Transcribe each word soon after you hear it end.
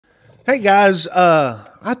Hey guys,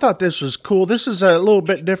 I thought this was cool. This is a little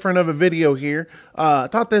bit different of a video here. I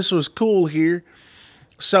thought this was cool here.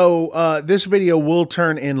 So this video will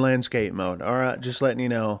turn in landscape mode. All right, just letting you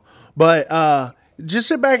know. But just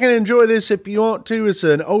sit back and enjoy this if you want to. It's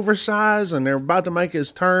an oversize, and they're about to make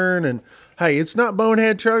his turn. And hey, it's not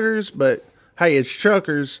Bonehead Truckers, but hey, it's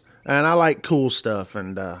truckers, and I like cool stuff.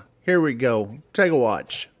 And here we go. Take a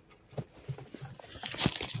watch.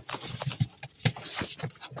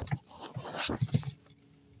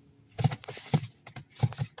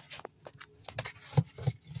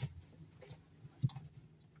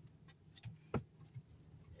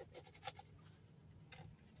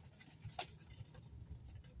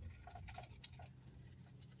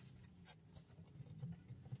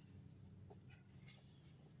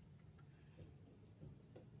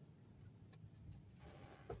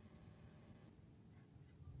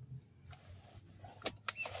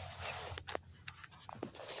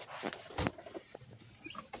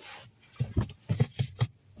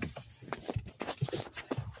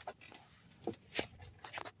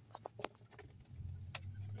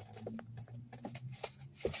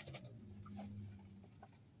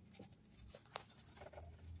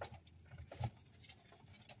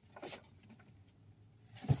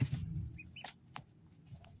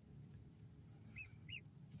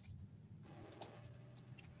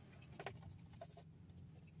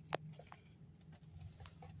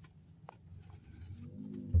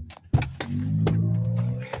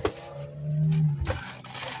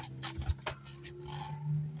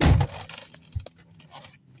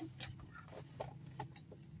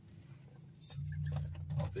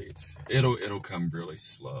 It'll come really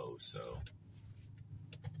slow, so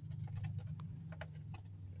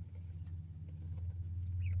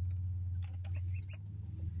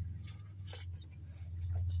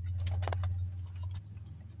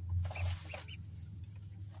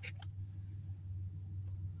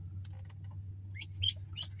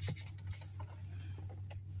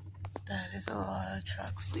that is a lot of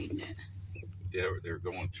trucks leading it. they're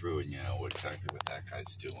going through, and you know exactly what that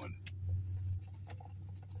guy's doing.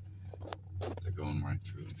 They're going right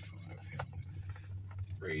through in front of him,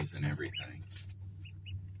 raising everything.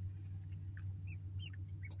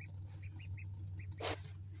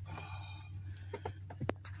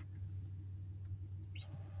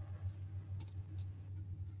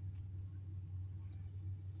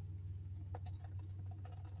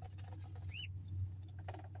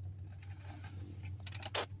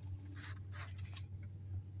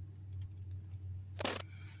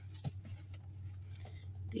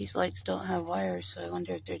 These lights don't have wires, so I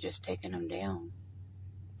wonder if they're just taking them down.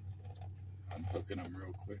 I'm hooking them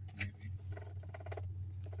real quick, maybe.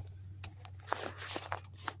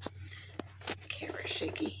 Camera's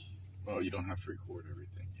shaky. Well, you don't have to record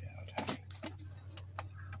everything yet,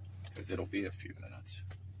 because it'll be a few minutes.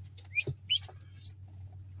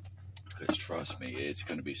 Because trust me, it's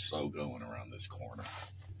going to be slow going around this corner.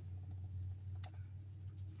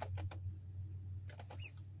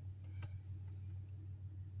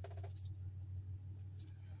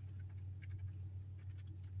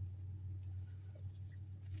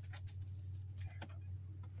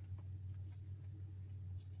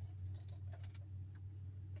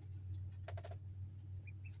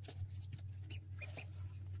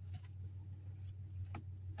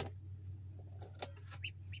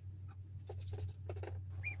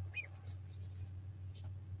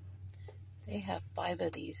 They have 5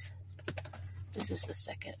 of these. This is the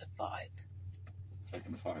second of 5.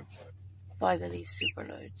 Second to 5, what? 5 of these super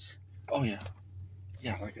loads. Oh, yeah.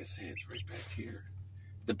 Yeah, like I said, it's right back here.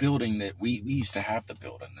 The building that we used to have the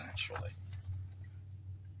building, actually.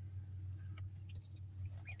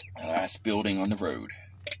 The last building on the road.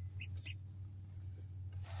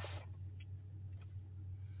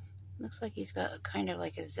 Looks like he's got kind of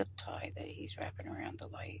like a zip tie that he's wrapping around the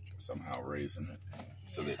light. Somehow raising it,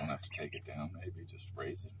 so they don't have to take it down, maybe just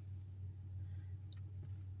raise it.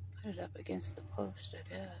 Put it up against the post, I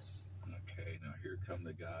guess. Okay, now here come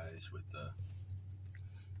the guys with the...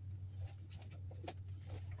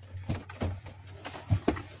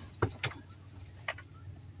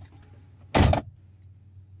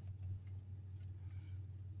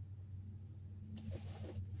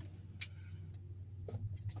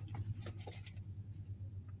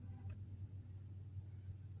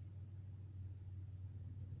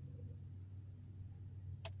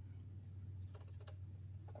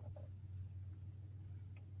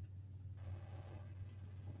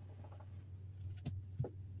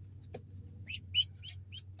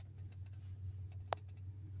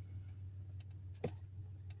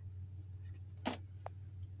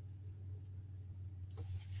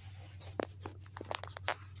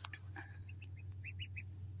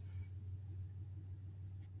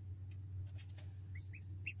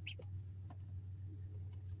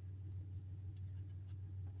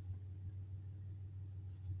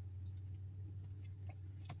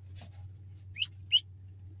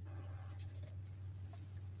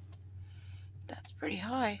 pretty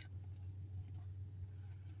high.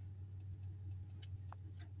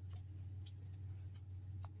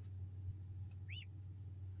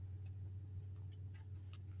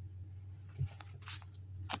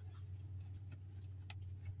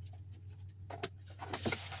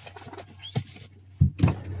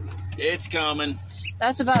 It's coming.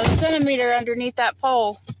 That's about a centimeter underneath that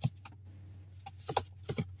pole.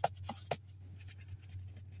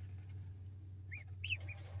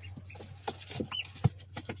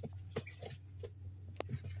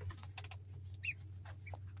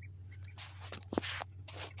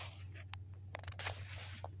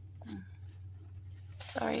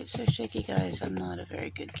 Sorry it's so shaky, guys. I'm not a very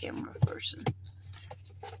good camera person.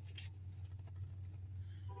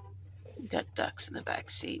 We've got ducks in the back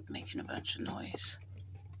seat making a bunch of noise.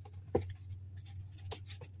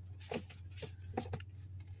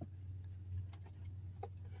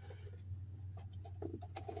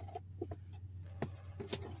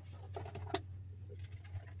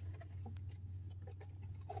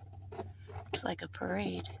 It's like a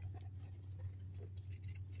parade.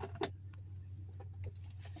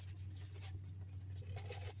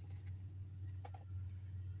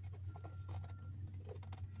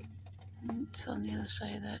 It's on the other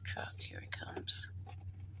side of that truck. Here it comes.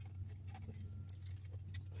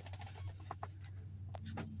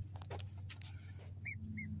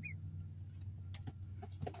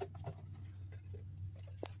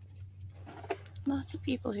 Lots of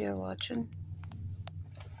people here watching.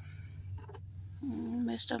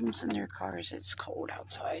 Most of them's in their cars. It's cold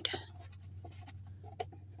outside.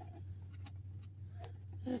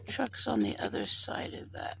 The truck's on the other side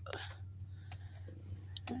of that.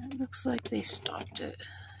 It looks like they stopped it.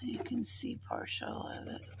 You can see partial of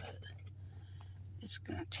it, but it's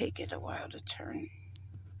gonna take it a while to turn.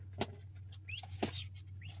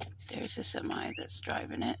 There's a semi that's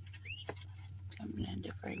driving it. Coming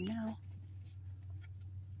into frame now.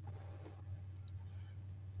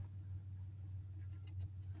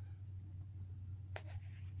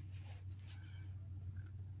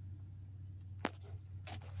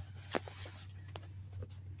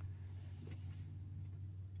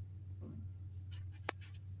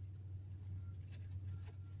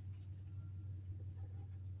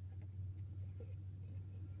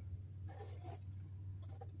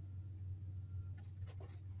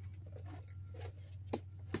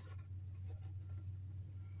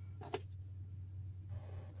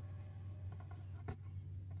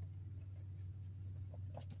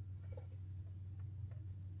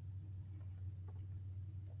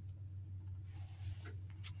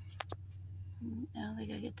 Now they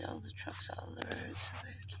gotta get all the trucks out of the road so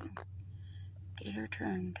they can get her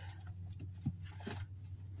turned.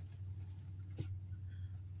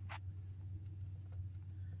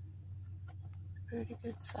 Pretty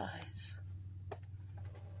good size.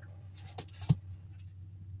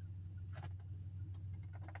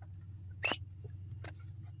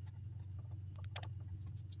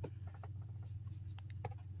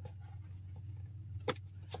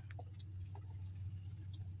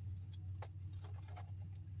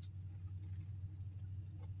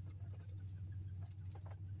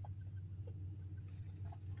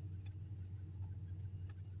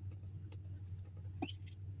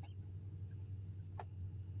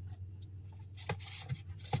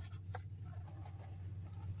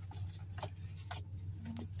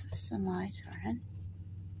 Semi turning.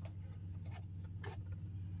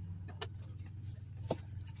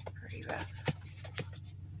 Pretty rough.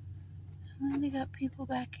 And then they got people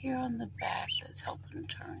back here on the back that's helping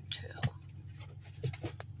turn too.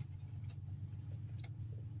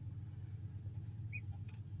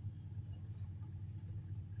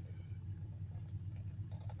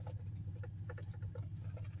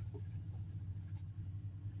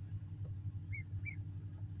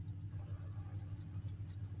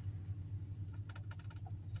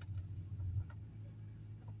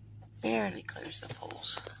 Barely clears the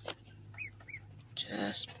poles.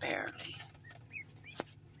 Just barely.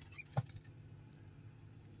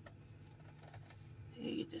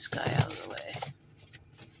 Get this guy out of the way.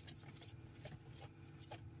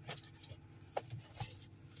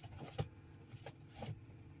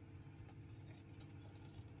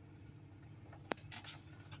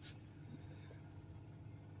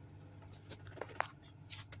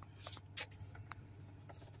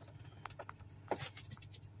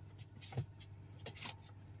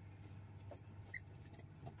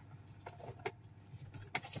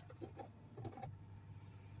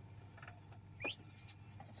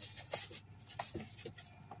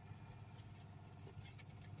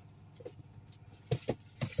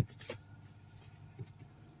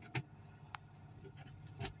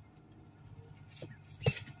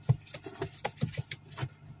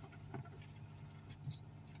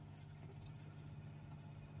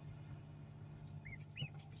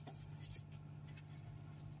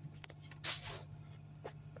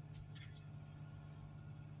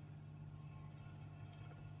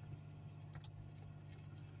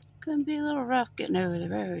 Gonna be a little rough getting over the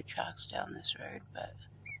railroad tracks down this road, but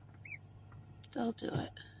they'll do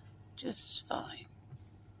it just fine.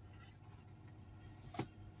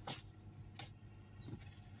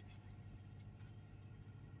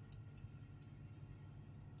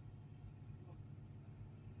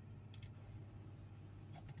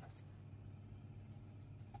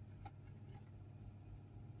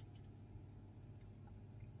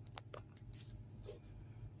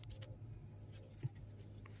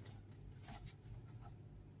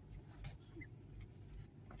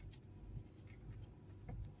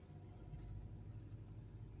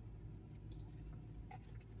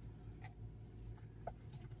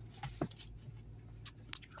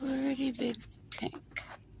 Pretty big tank,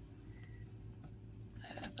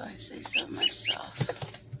 if I say so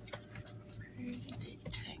myself. Pretty big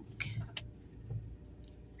tank.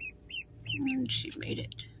 And she made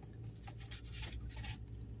it.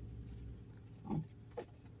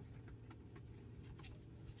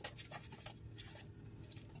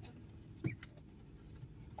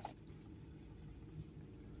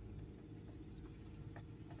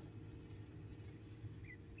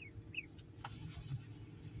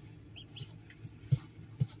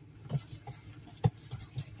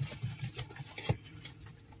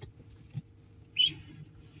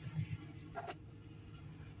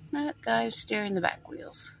 That guy was steering the back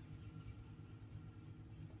wheels.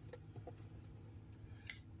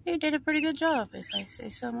 He did a pretty good job, if I say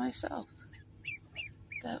so myself.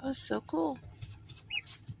 That was so cool.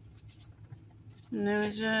 And there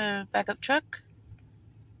was a backup truck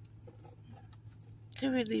to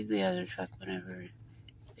relieve the other truck whenever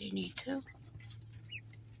they need to.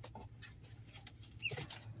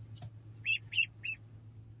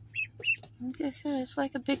 Like I said, it's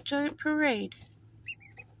like a big giant parade.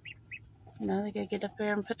 Now they gotta get up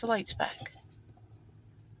there and put the lights back.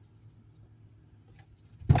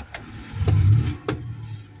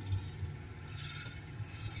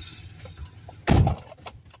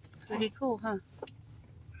 Pretty cool, huh?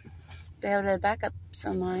 They have a backup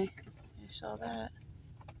semi. I saw that.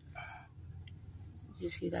 Did you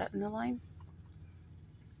see that in the line?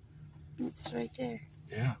 It's right there.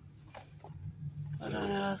 Yeah. Hold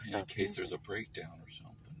on, I'll stop in case there. there's a breakdown or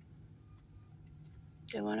something.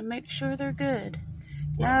 They want to make sure they're good.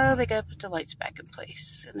 Well, Now they gotta put the lights back in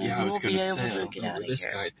place, and then yeah, I was we'll going be to able say, I to don't get know out where of this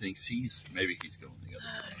here. guy thinks maybe he's going the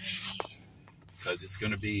other direction. Because it's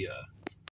going to be